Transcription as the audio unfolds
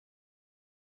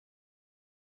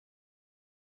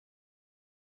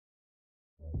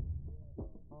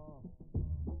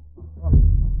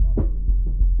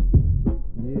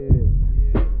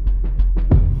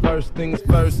First things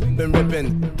first, been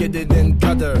ripping, get it in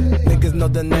gutter. Niggas know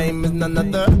the name is none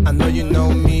other. I know you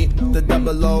know me, the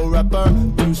double O rapper.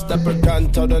 Two-stepper, gun,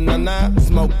 total nana,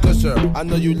 smoke gusher. I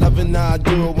know you loving how I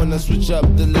do it when I switch up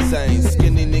the listen.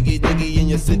 Skinny nigga diggy in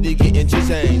your city getting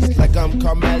change. Like I'm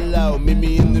Carmelo, meet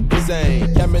me in the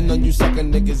Bizane. Yamming on you sucker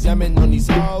niggas, yamming on these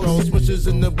hoes. Roll switches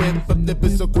in the whip, flip the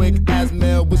bitch so quick as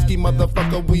mail. Whiskey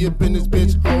motherfucker, we up in this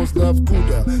bitch. Hoes love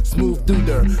Kuda, smooth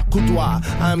duder, coudoir.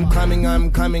 I'm climbing,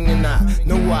 and I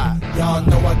know why. Y'all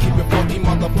know I keep it funky,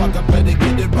 motherfucker. Better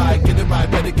get it right,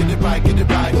 better get it right, get it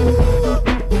right. Ooh,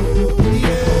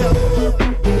 yeah.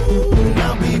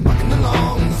 Now we rockin'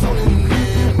 along, zoning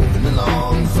in, moving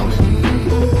along, zoning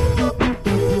in. Ooh,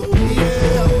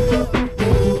 yeah.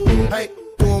 Hey,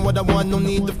 doing what I want, no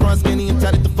need the front, skinny and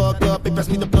tatted the fuck up. They pass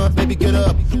me the blunt, baby, get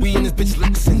up. We in this bitch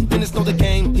listen, Dennis know the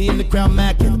game. He in the crowd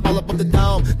macking, all up on the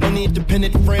dome. No need to pin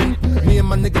it, friend. Me and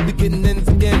my niggas be getting ends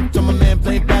again. So my man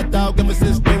play bad dog ever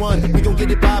since day one. We gon' get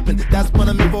it poppin', that's what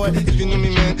I'm in for. If you know me,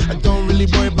 man, I don't really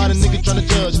worry about a nigga tryna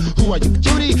judge. Who are you,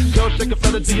 Judy? Go take a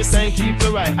fella to your thing, keep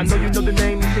it right. I know you know the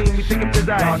name, you seen me think it's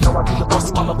right. Y'all know I keep the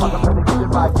funky motherfucker, better get it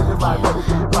right, get it right, better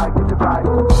get it right, get it right.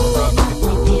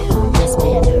 Let's be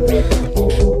the rhythm.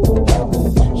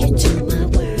 You turn my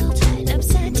world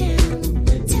upside down.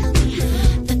 Tell me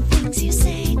the things you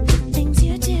say, the things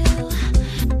you do.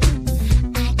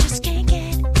 I just can't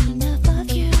get enough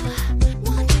of you.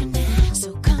 Wondering now, so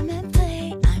come and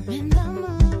play. I'm in the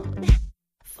mood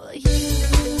for you.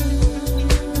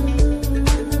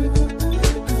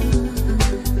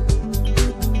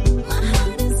 My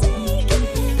heart is aching.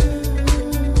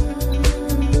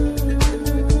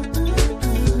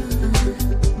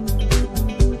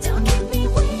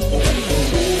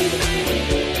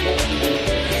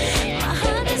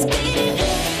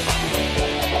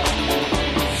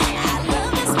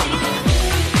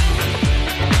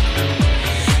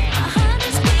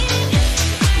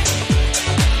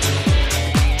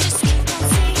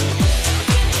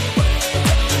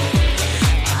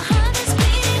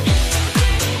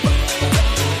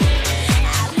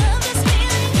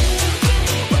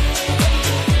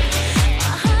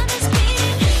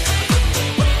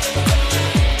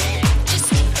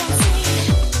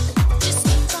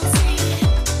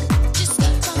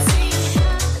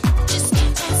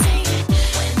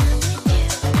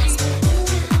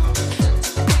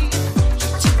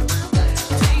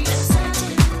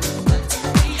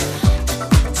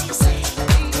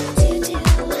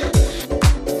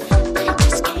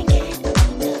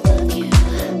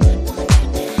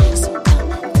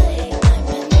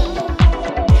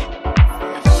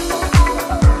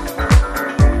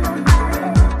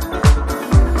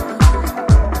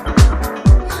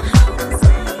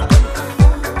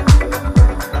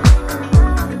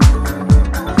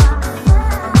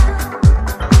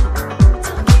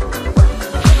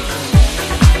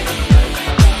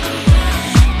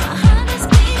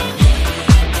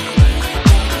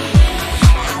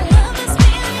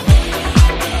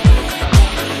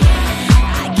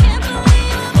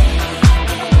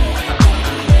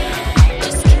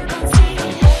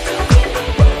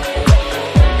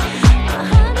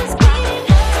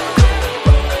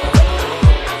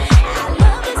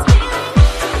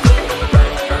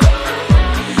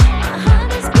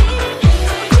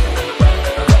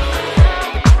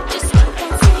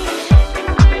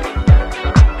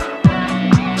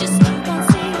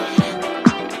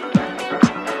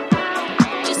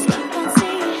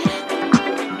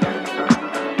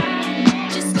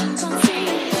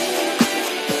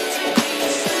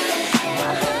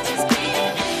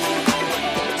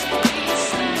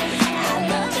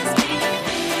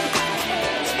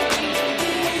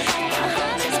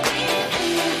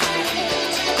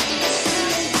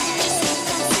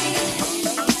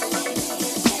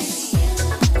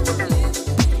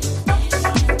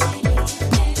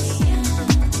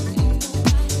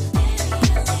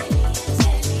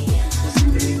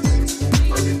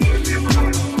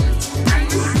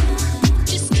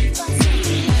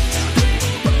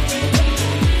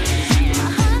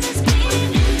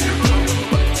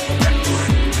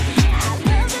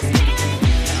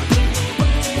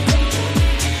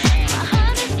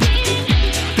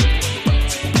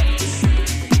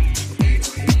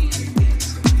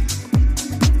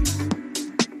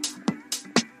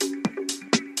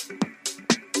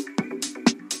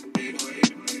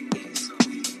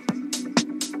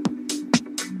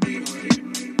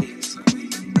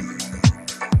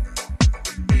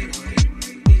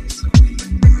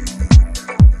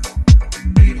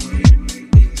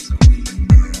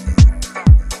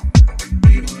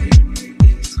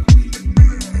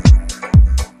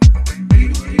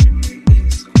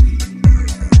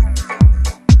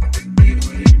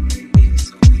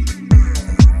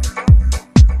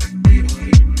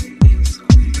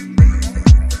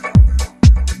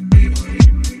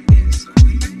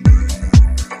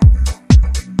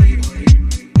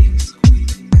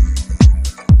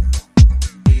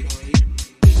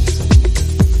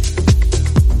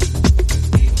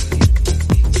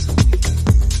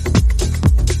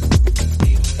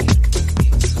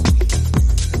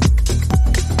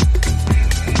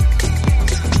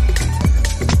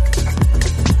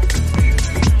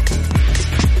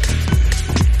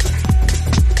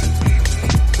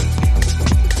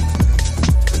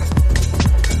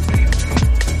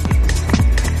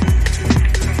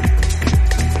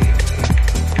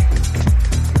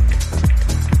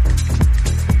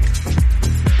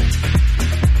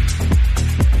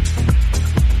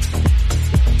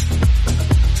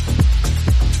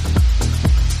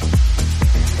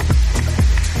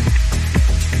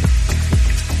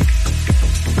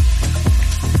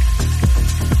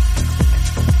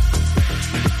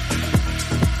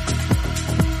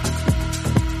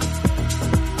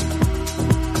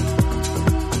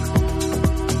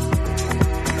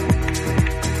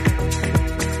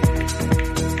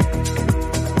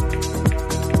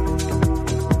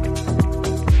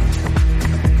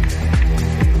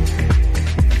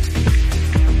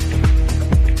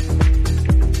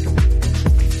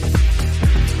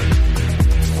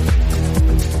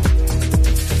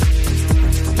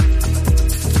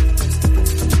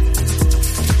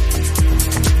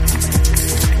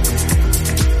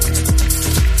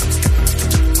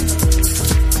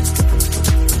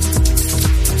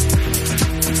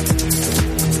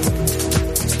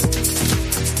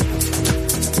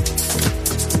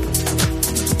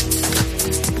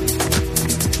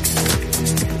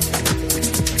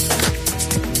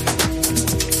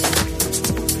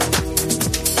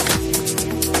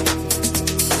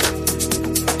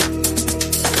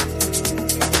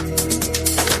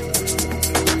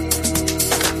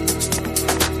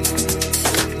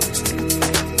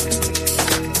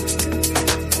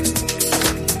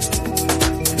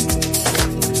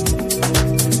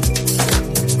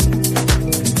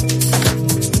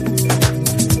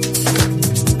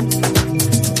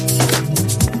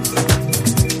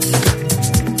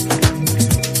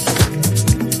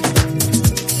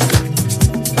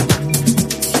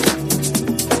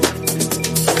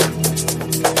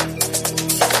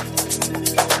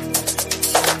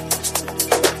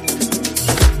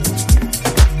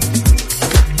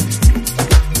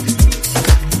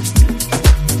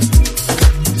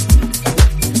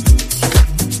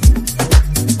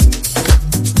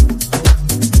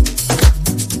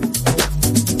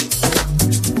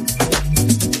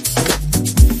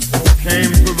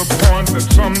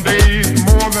 some days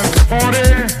more than 40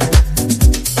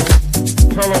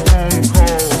 telephone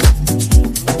calls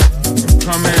have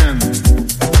come in,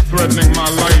 threatening my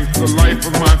life, the life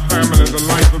of my family, the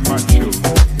life of my children.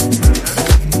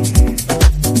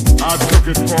 I took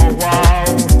it for a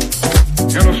while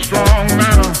in a strong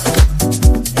manner.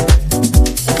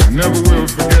 I never will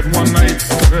forget one night,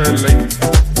 very late.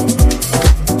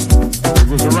 It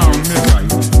was around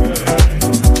midnight.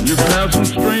 You can have some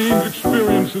strange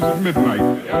experiences at midnight.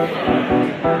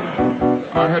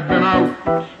 I had been out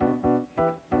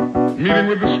meeting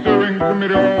with the steering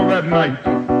committee all that night.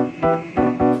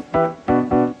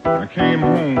 I came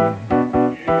home.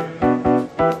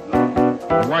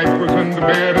 My wife was in the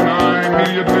bed and I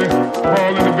immediately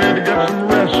crawled into bed to get some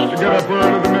rest, to get up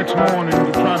early the next morning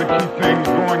to try to keep things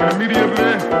going. And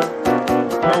immediately,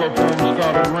 the telephone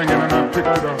started ringing and I picked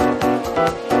it up.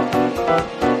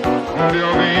 On the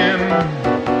other end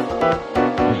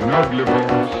was an ugly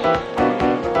voice.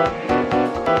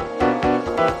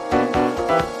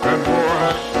 That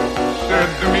voice said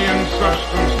to me in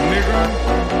substance, nigger,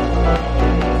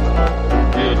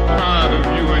 we're tired of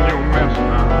you and your mess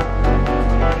now.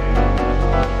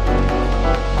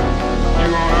 You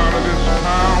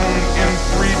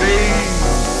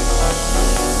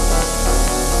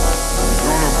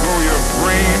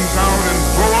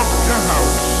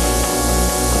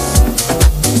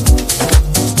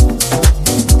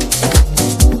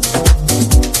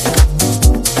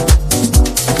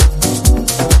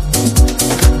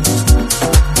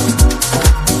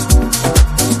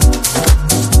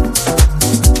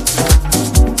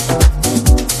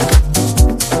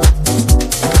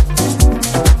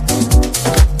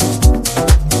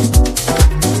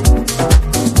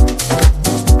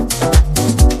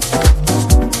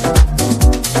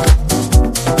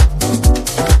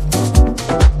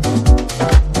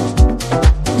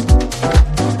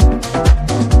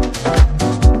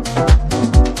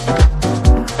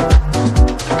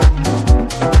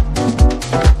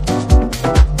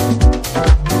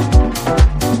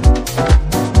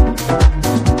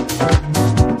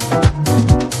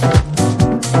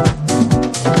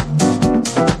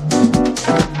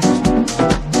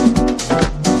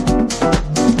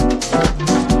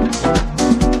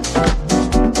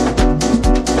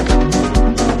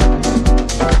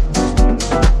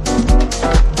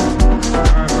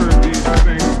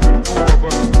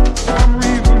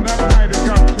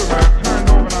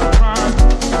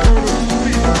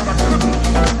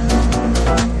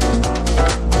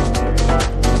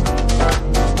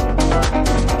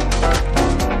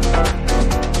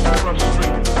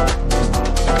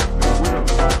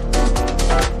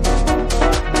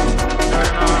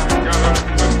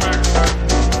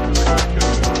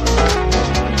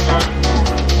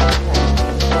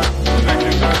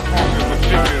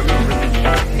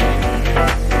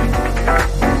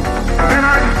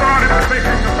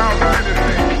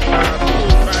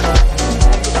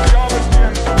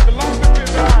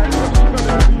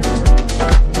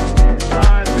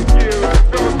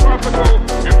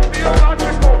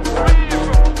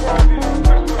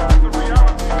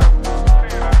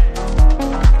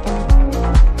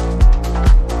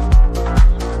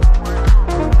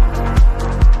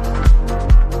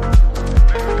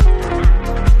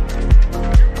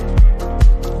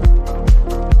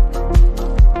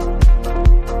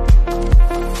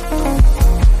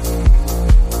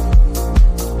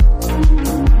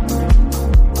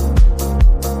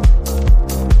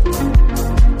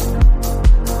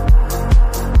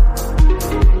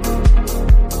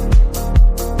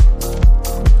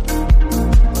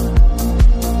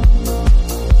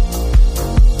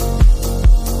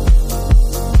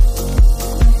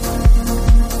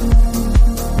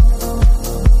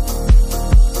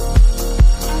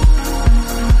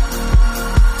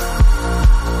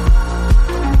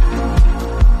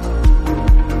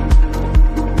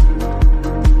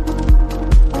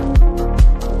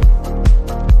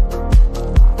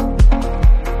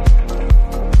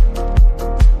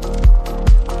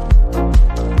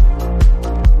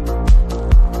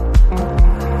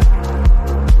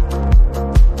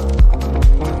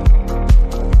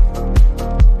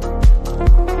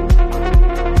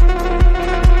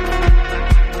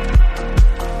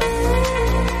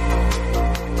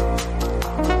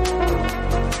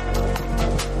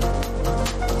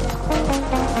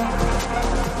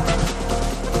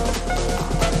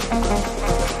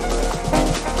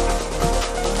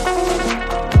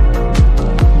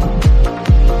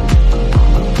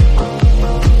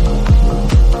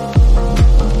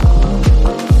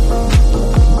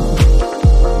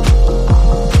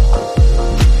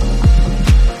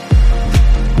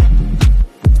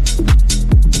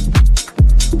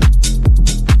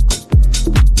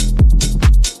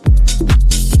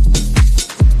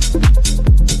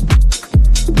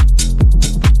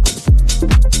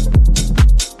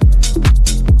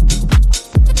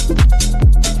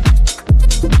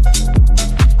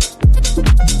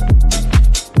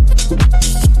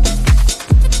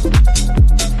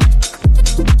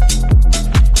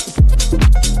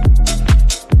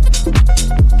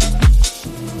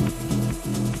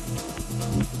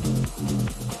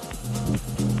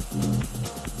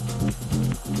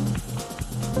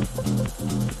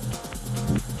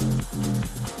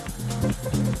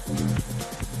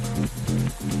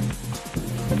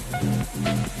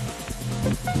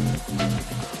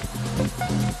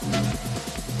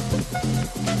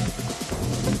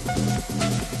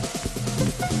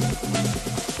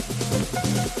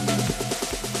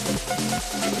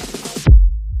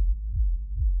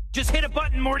Just hit a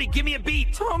button, Morty. Give me a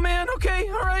beat. Oh man, okay,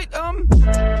 all right.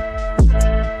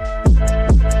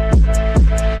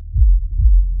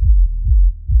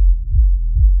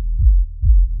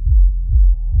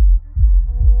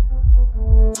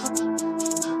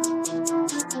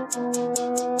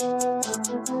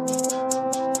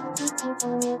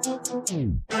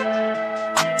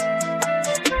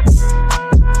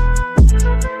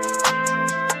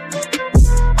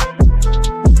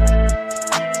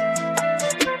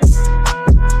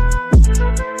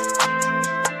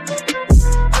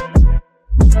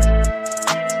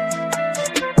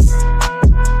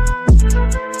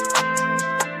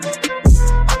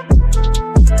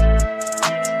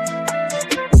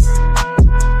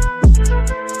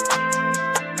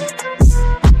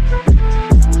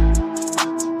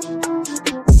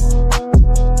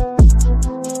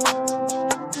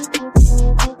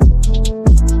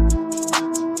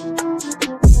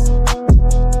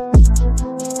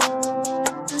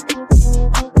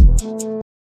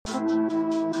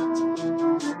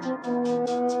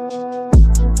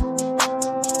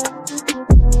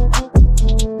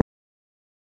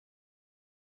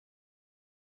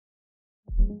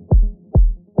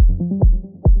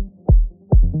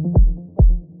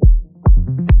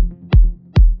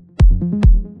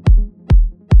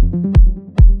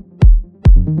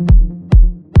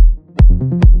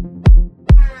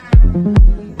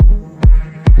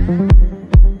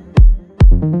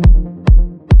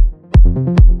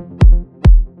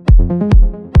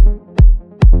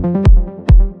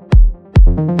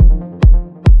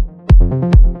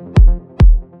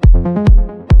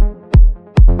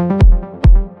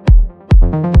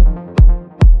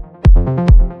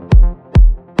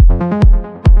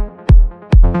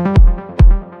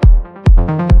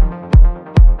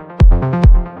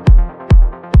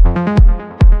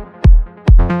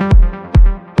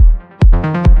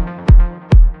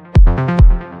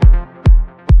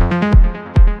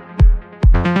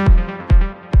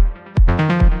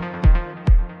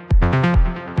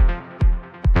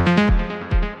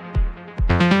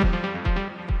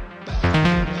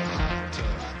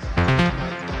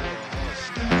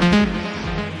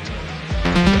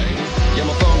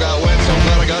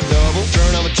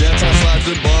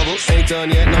 done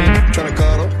yet, no, you tryna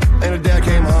cuddle. And her dad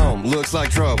came home, looks like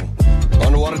trouble.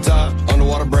 Underwater top,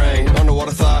 underwater brain,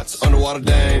 underwater thoughts, underwater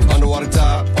dame, underwater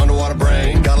top, underwater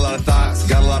brain. Got a lot of thoughts,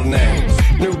 got a lot of names.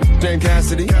 New named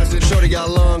Cassidy, shorty got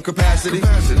lung capacity.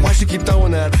 Why she keep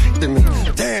throwing that at me?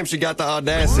 Damn, she got the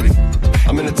audacity.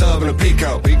 I'm in the tub in a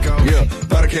Pico, yeah,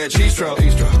 about to catch heat stroke.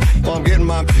 While I'm getting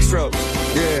my stroke,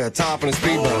 yeah, top in a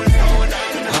speedboat.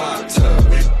 Hot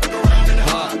tub,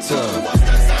 hot tub,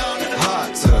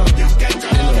 hot tub,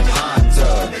 in the hot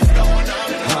tub,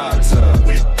 hot tub,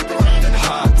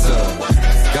 hot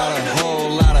tub. Got a whole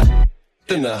lot of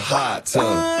in the hot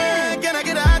tub. Can I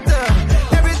get out there?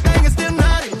 Everything is still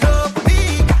not enough for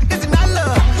me. Is it not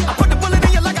love? I put the bullet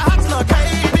in you like a hot slug,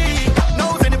 baby.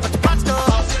 Knows any but the pot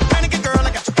stuff. Mannequin girl,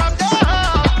 I got you popped up.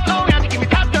 Oh, you have to give me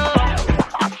popped up.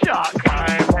 I'm shocked.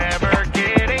 I'm never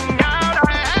getting out.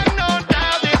 I have no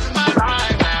doubt this is my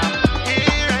life now.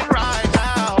 Here and right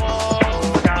now.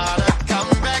 Oh, gotta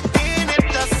come back in it.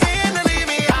 The sin to leave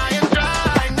me high and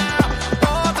dry now.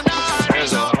 For the night.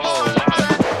 There's a whole lot.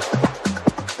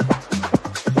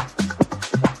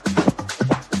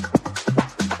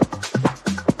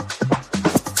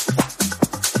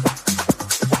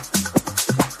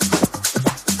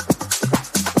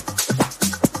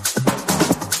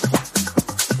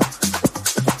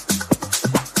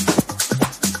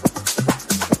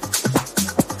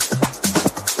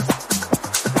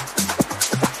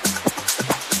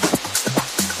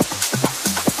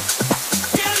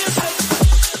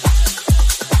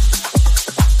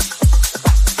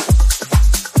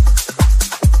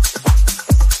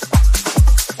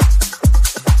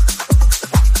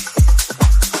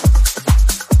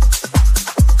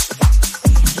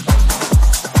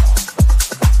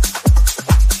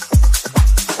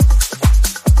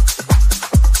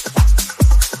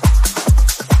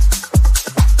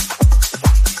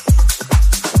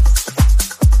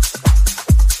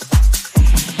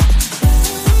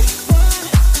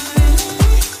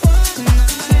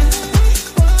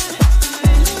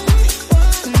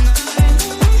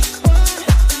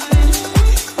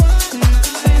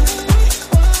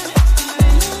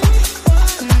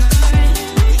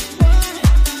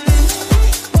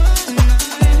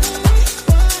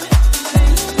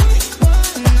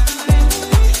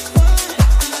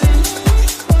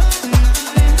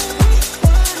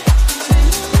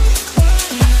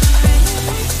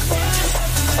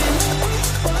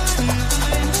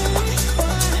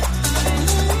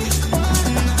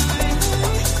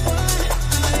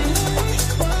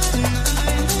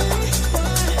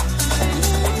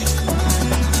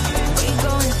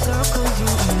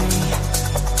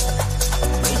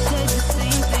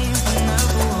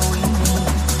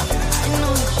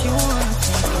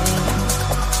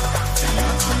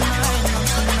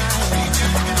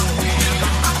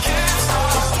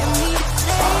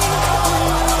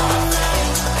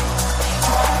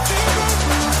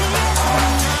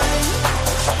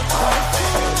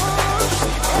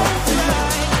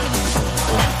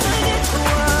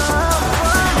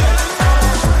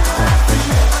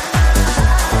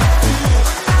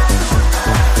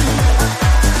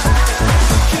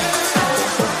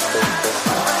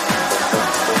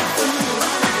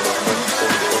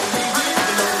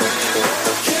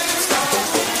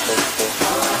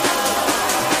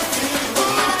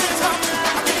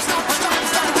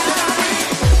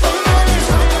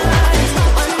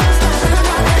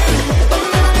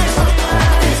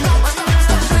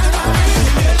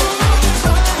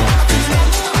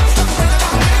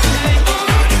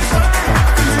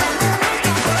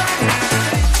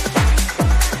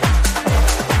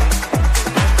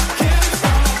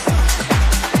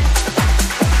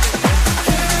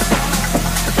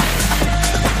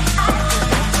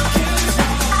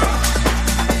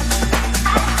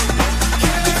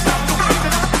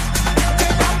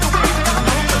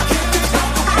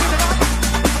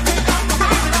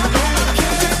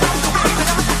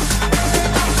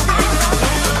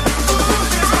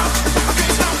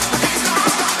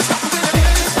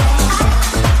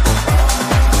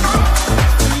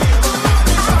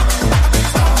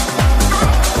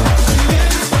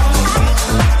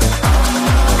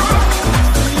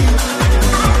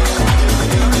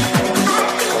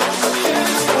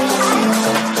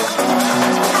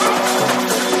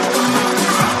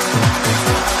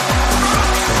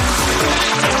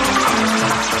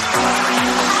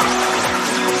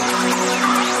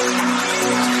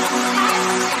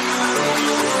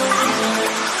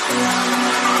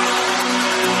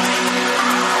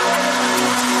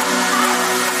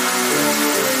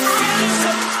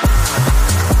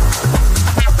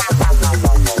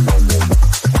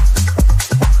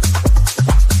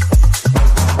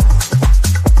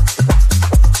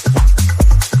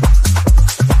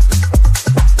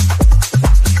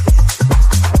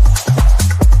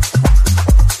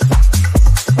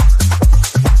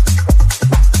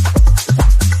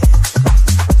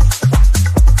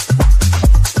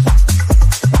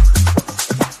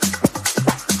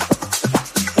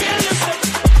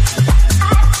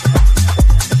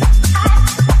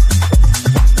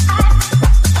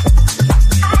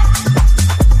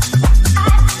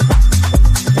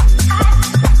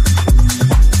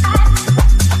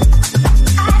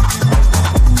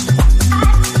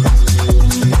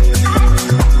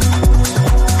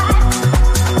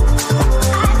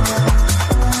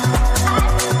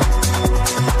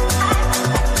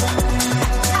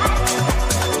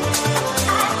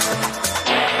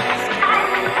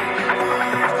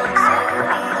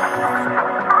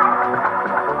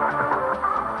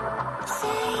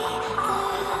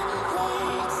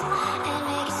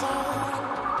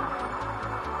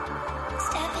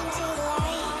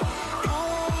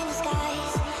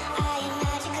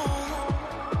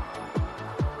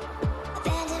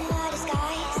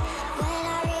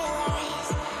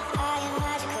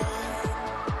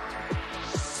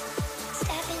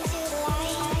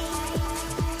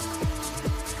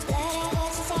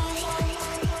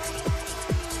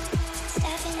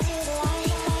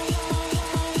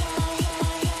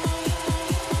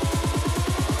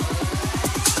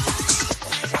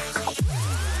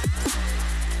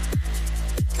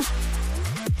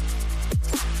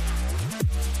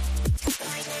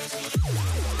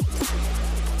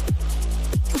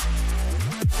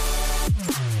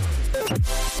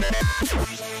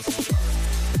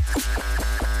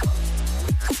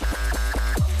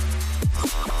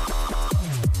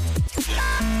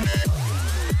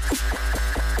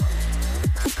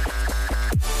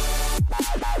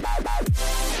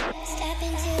 Step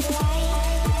into the light.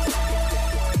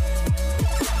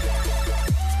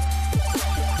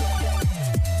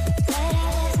 Let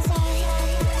out what's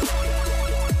inside.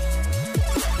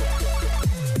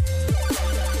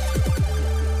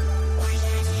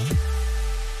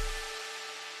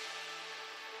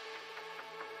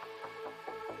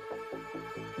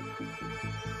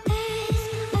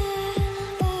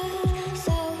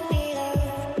 So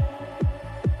below.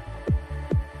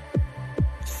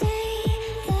 Say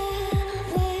the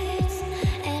words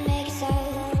and make it so.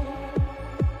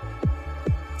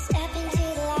 Step into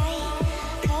the light,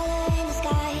 color in the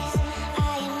skies. I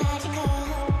am magical.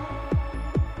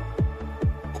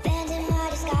 Abandon my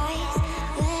disguise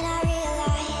when I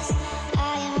realize I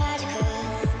am magical.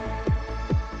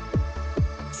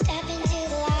 Step into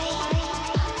the light,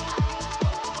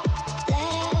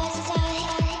 let out what's inside.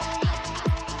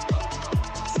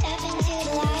 Step into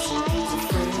the light,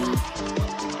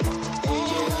 let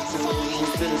out what's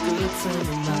inside. Been a good friend of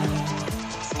mine.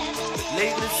 Step into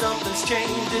Lately something's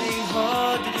changed, it ain't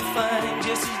hard to define.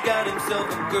 Yes, he's got himself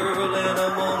a girl and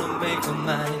I wanna make her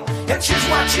mine. And she's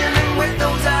watching him with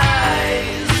those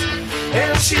eyes,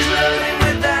 and she's loving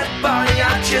with that body,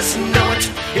 I just know it.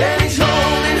 And he's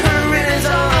holding her in his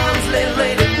arms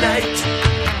late at night.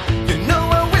 You know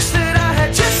I wish that I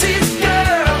had Jesse's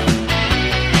girl.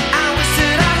 I wish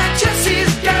that I had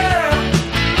Jesse's girl.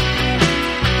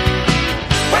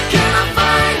 Where can I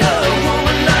find a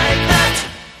woman like that?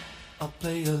 I'll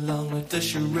play along with the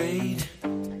charade.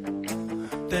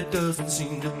 There doesn't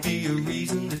seem to be a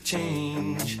reason to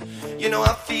change. You know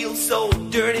I feel so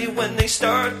dirty when they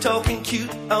start talking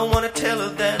cute. I wanna tell her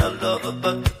that I love her,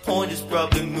 but the point is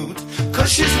probably moot.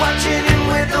 Cause she's watching him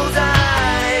with those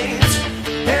eyes,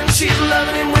 and she's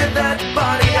loving him with that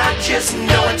body, I just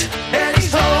know it. And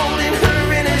he's holding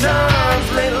her in his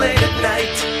arms late at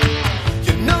night.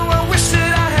 You know I wish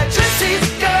that I had Jesse's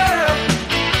girl.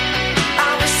 I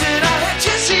wish that I had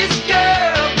Jesse's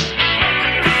girl.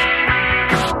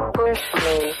 Push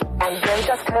me, and then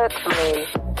just hurt me,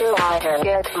 till I can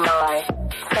get my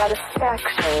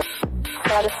satisfaction.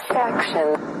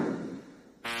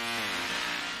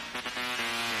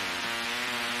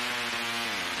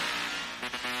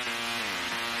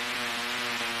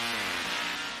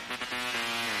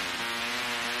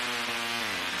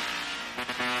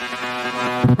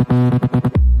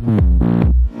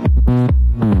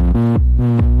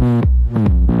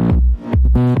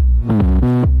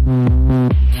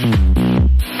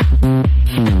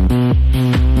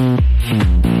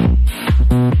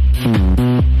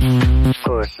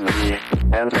 Push me, and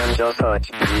then just touch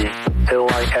me, till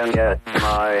I can get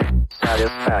my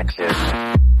satisfaction.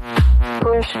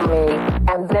 Push me,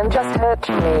 and then just hurt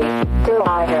me, till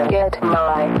I can get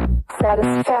my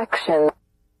satisfaction.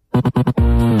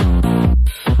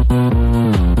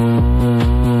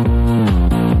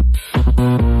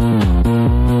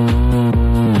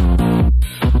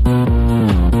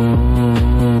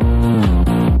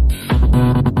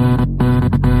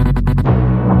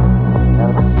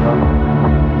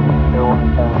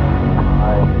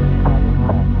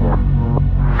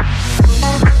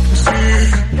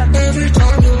 Every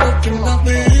time you're looking at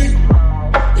me,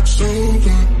 it's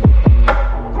over.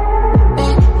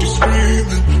 Body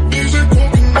screaming, music.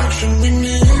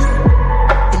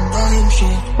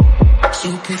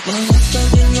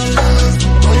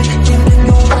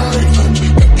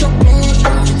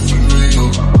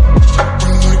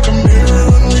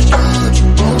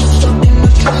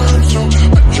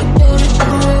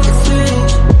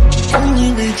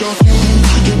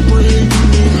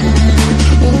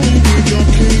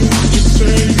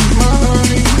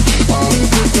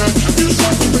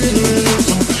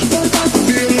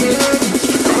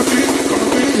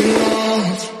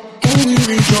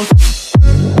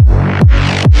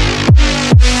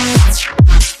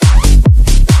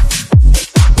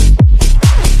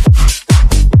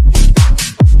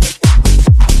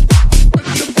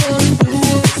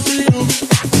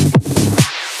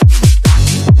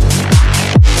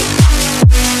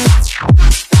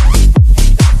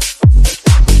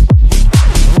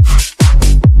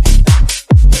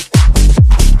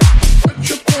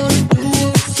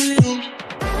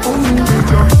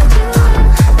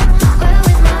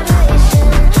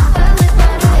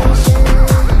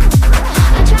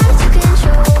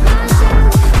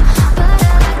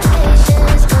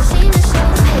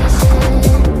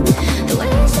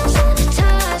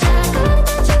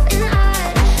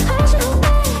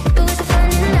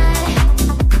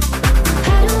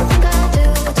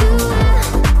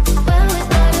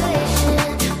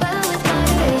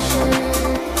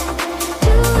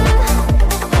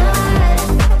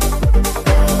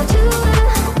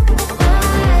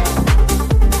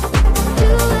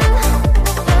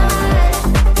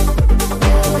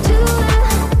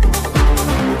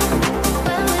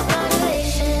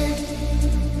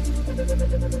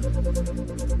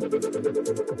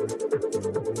 Don't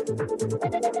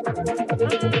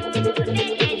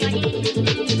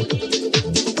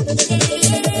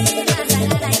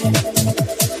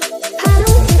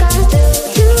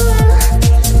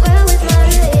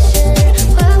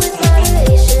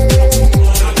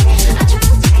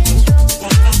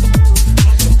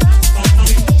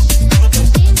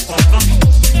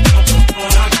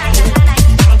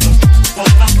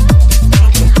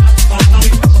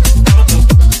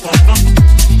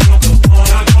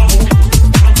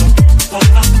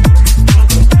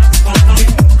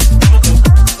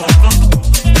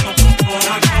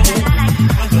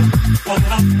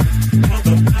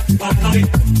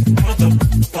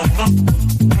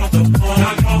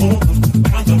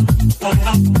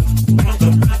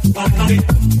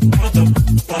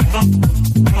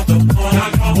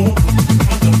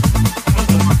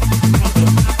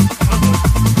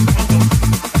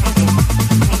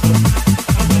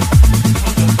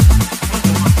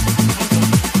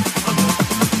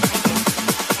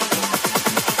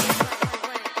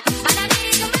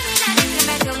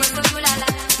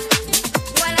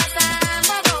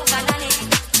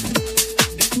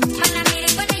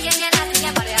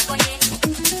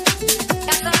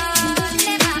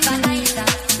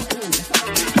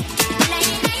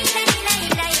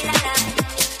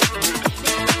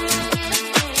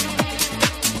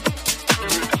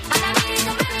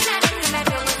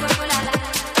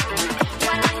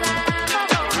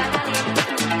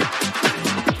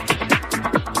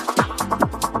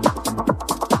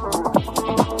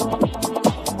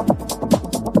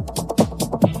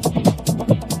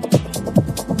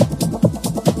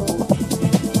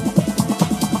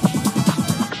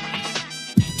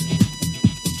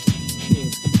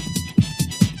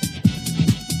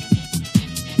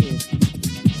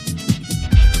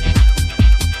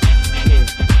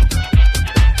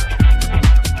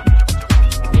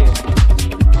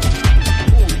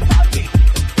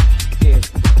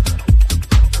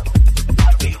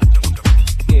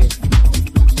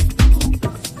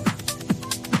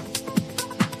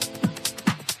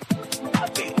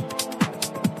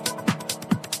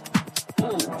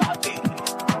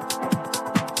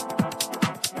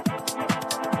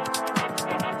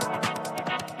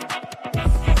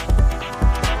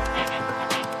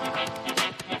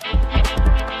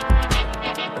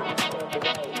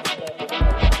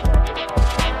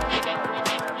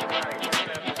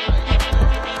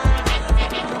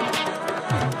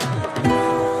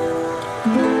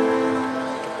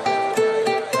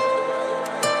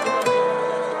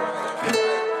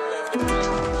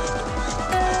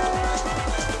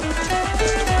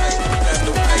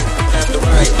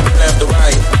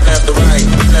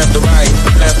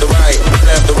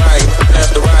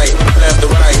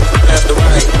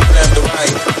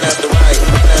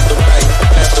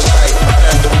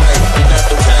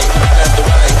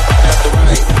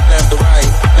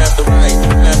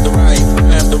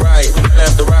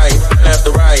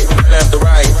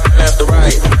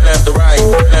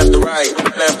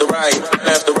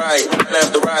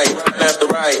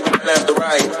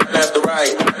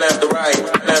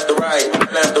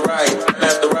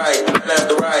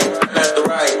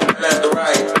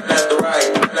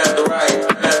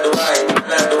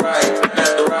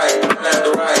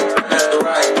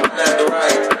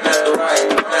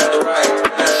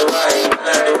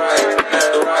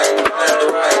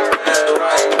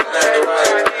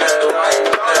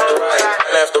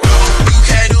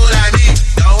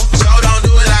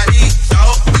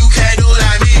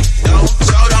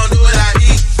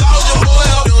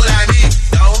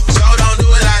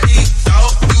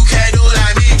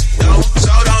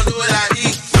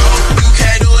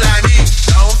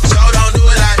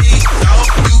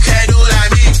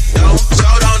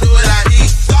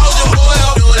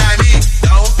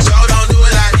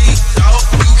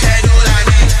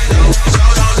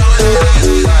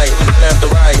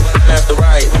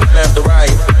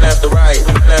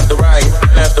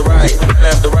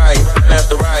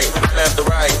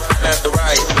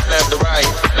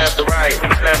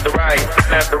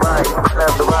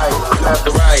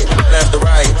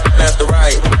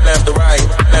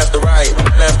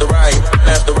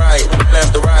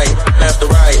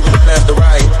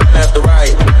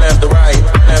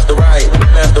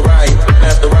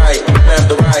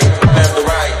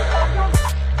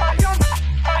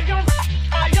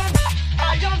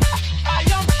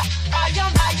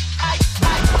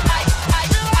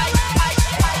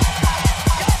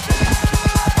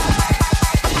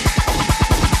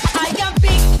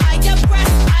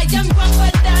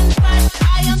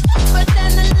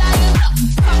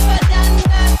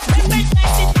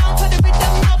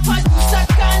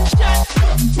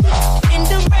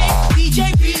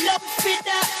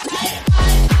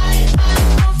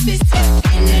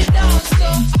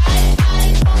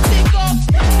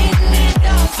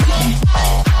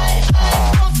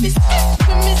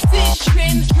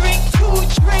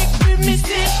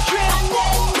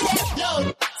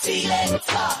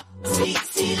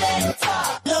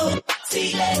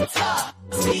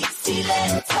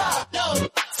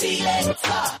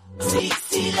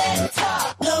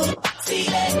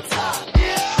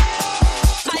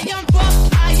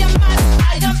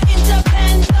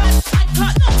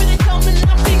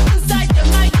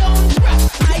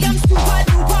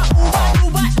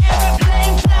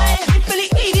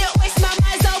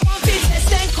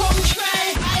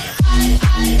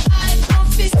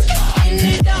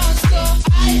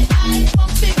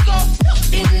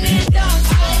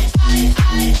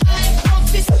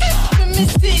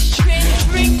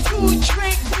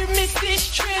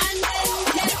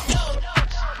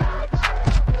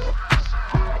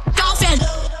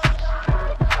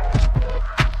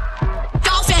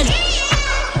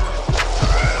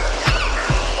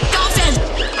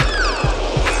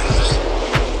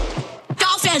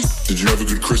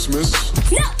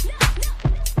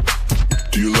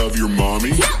Do you love your mommy?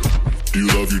 No. Do you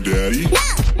love your daddy? No.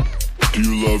 Do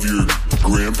you love your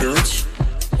grandparents?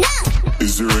 No.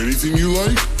 Is there anything you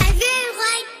like? I really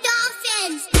like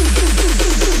dolphins.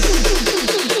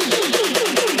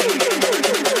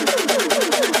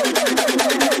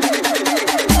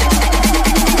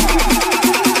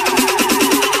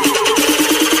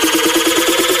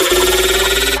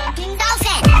 Fucking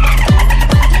dolphin.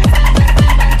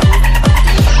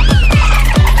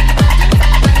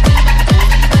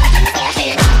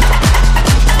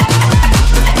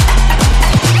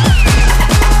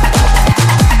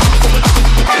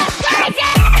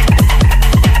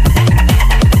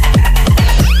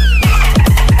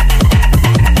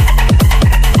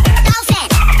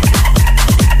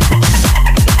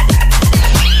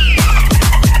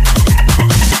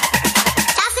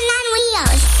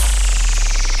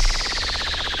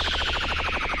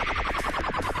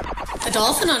 A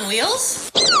dolphin on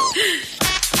wheels?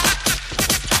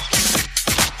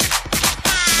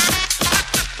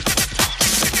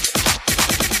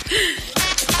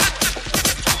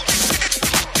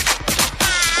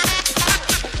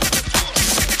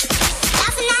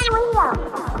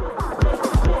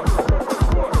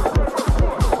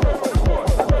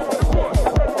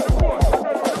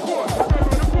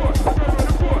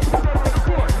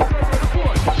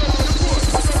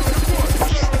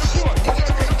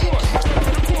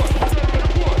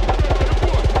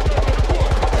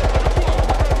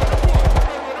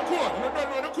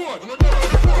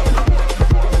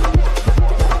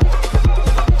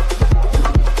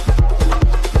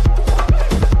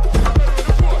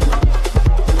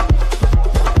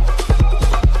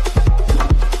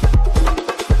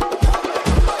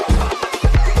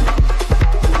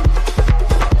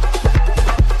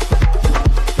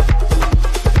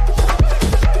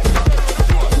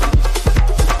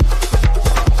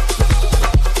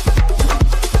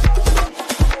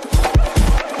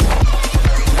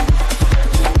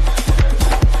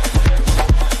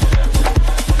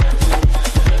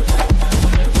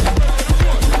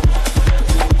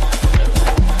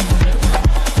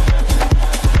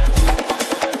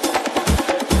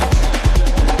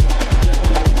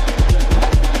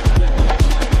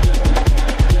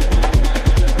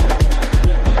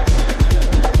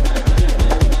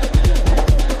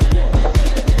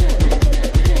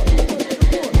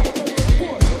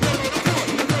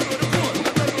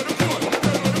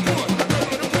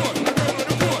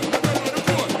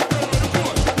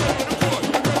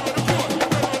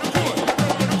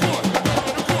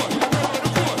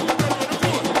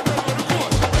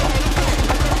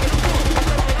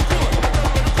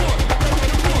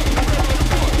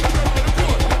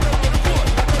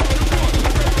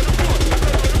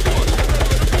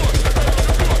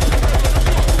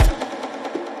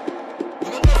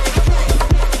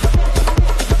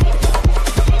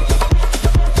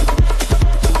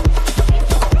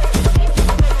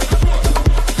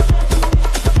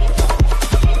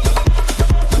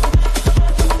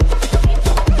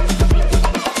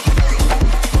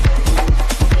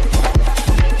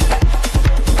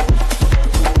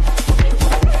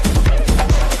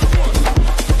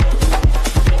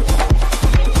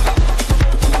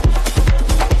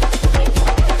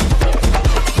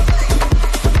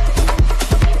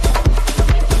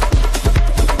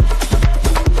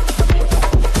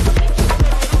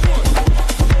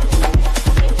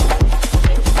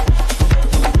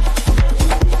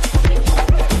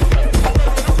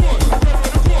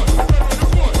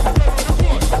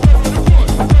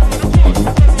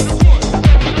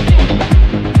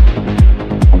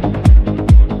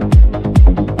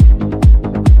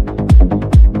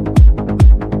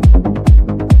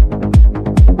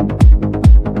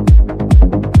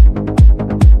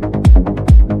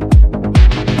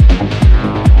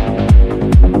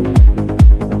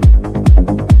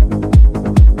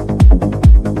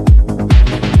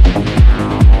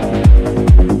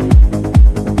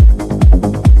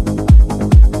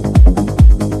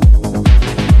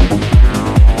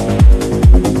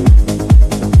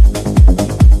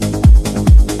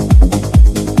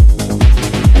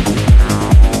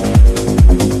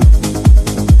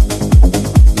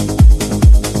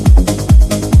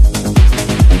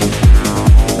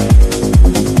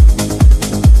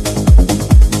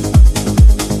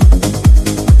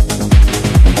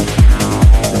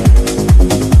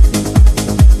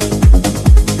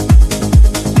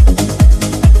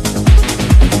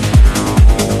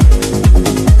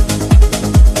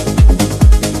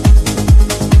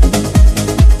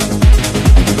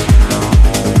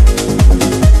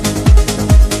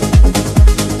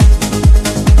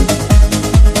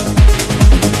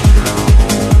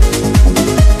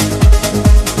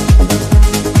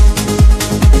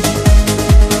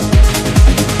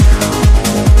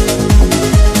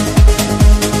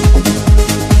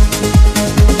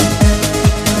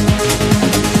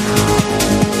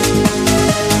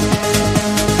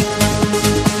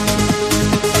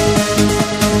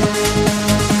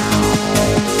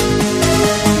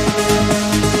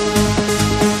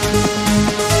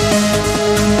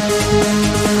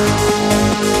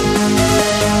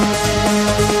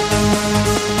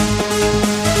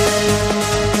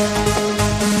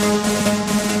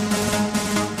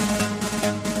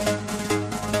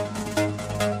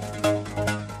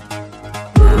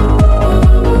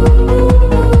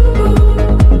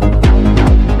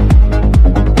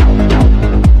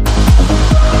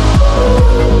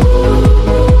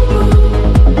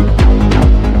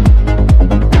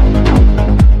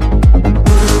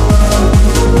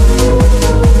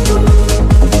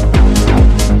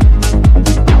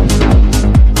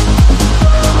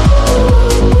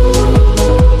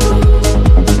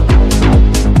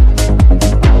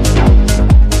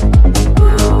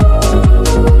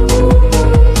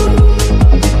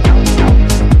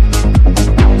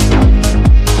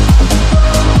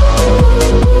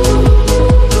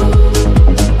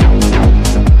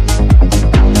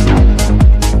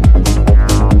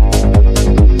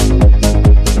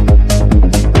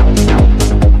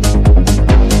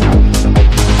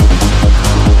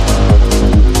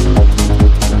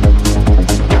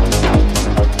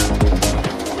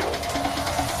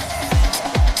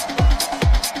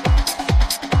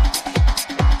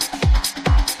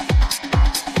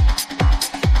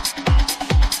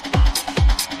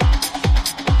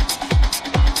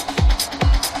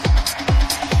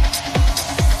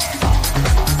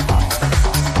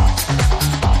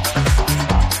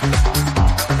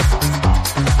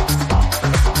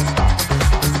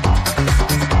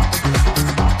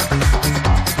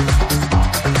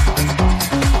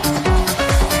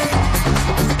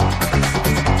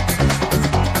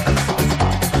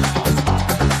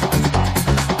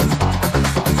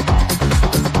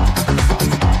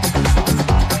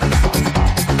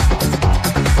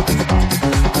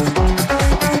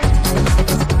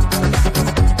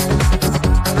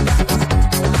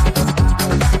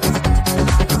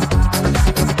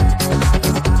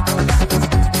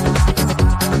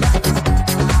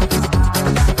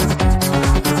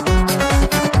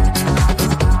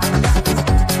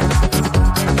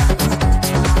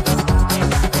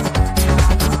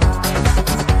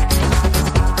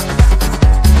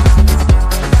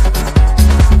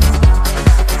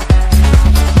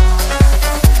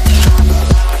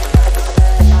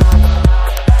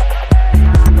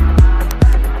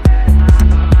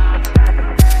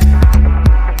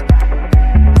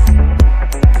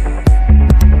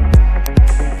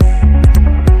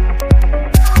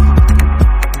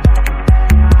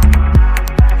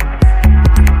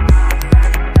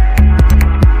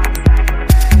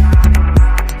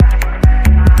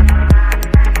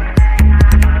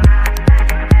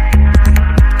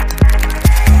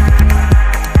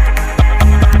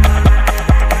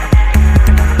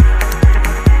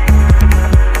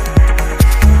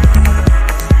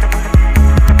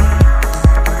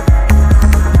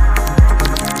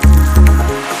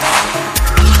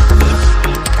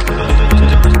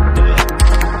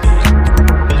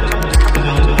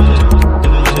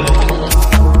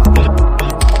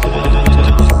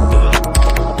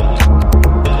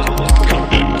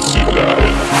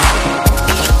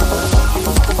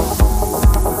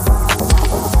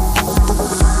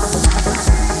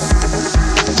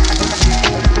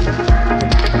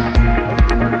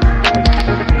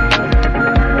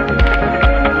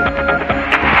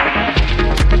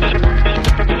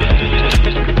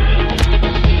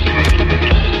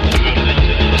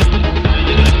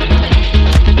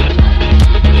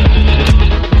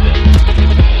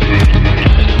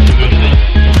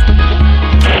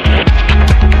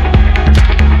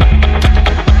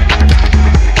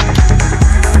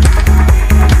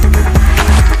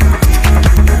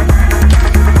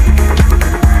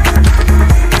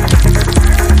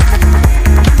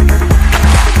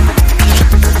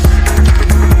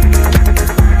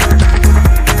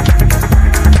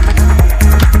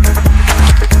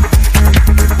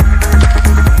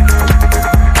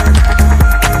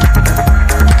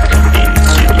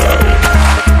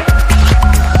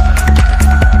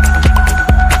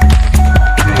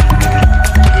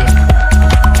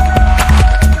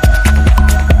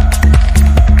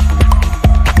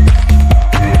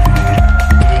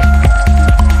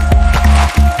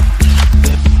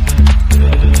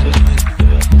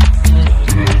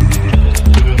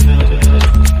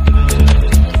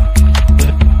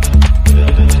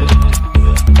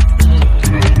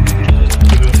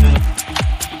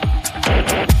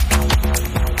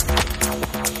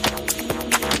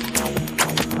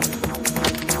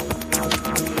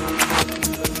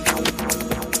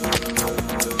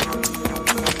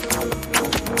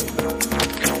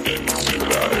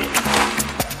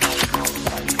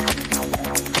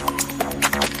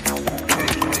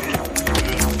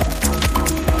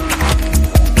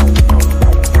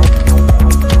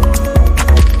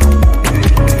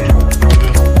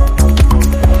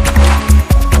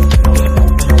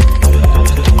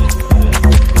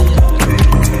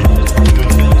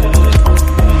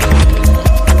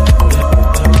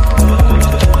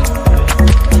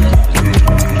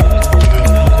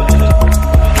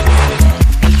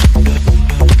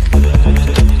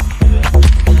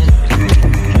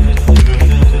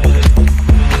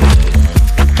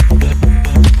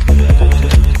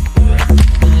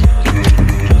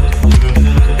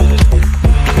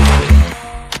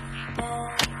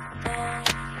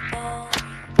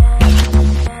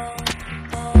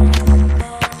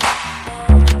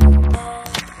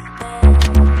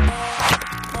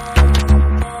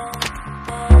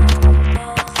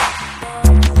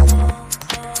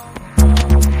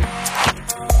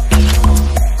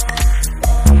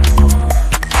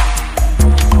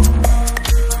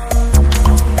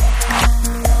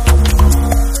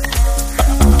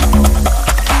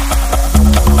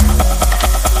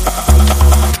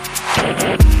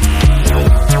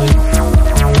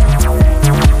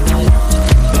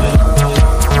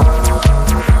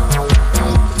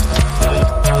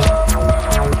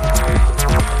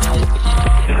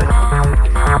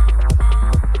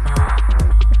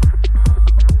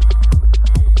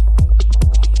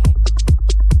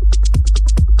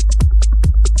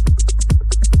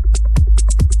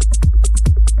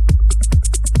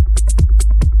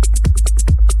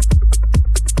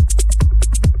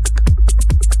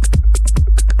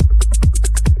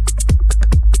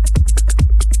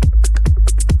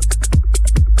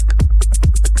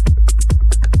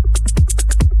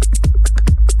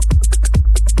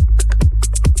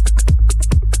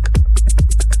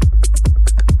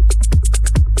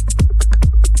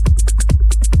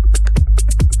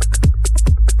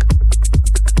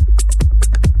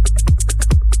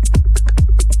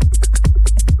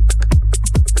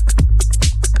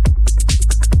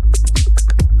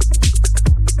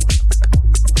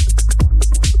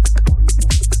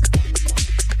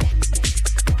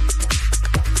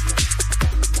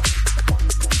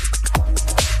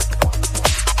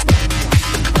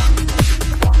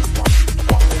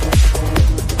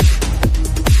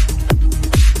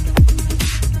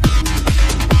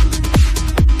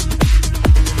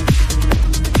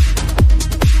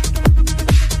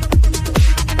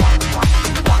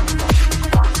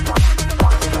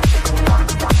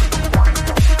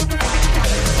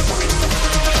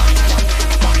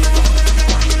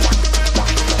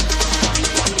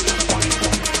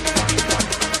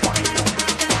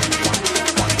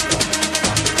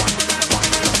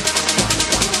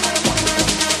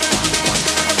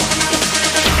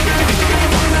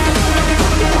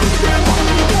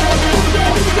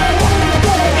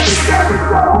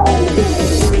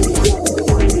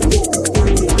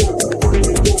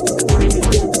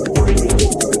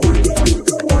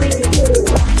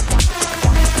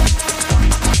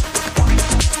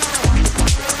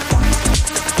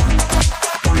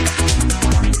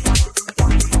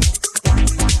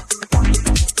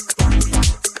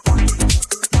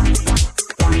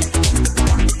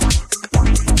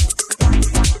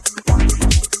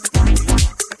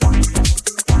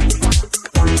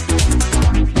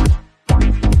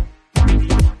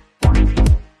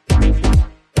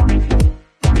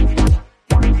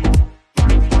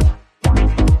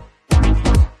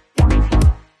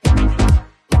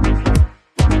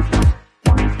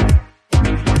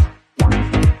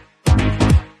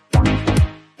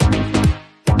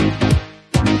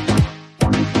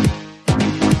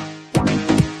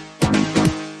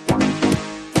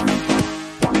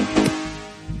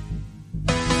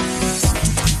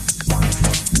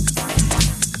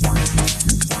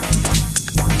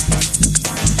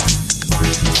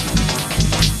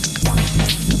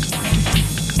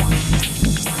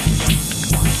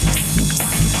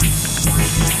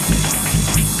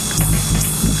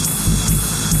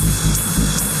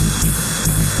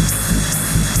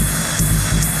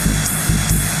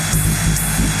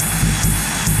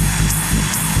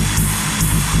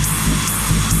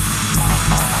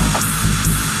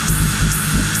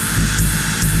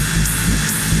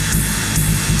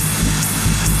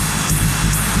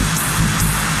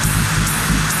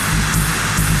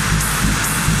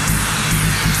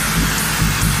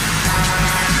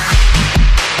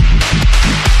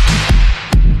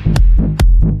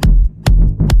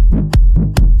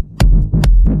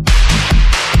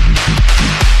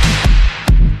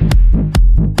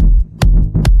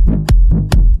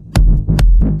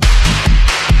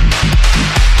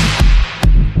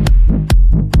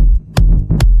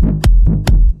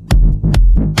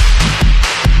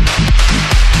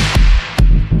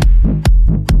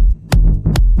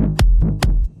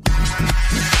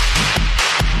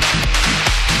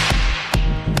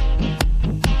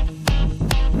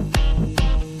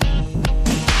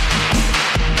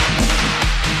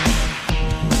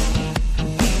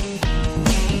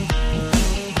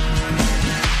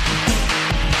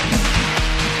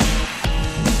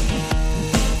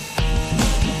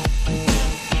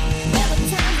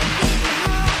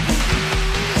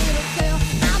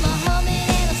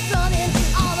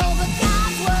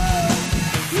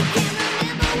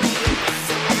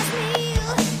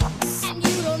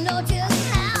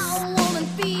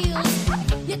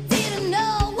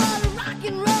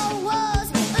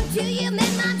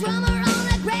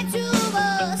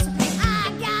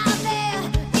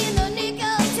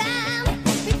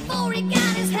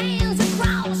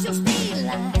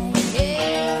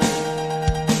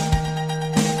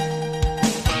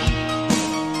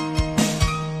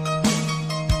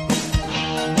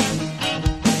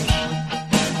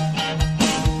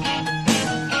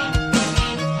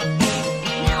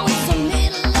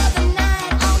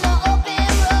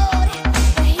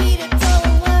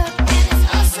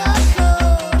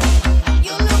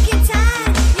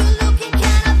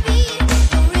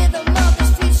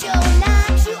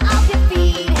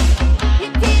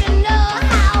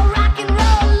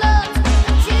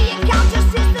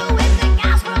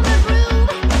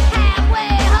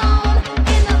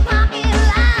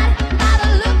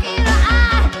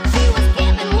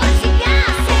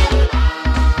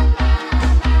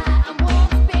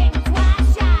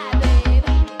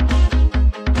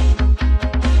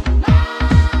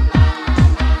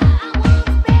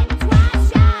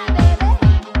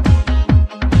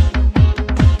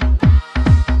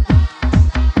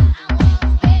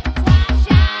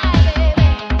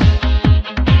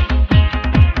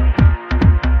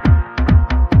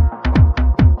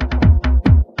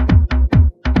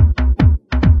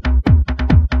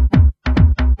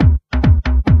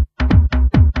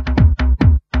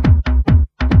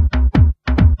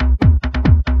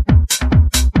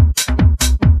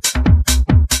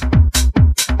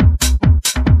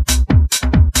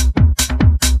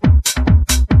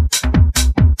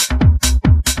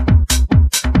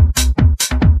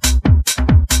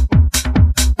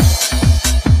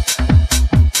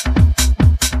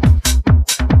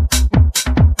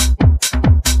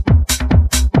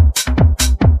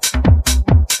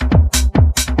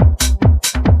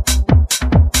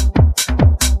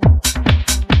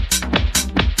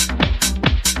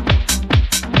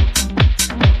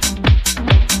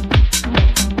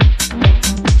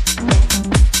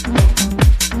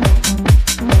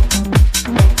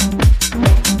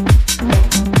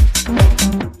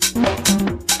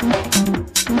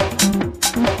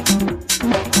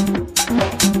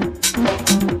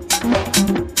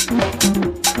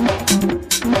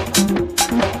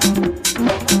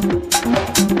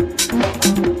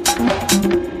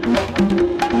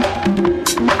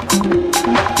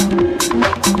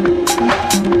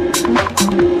 Thank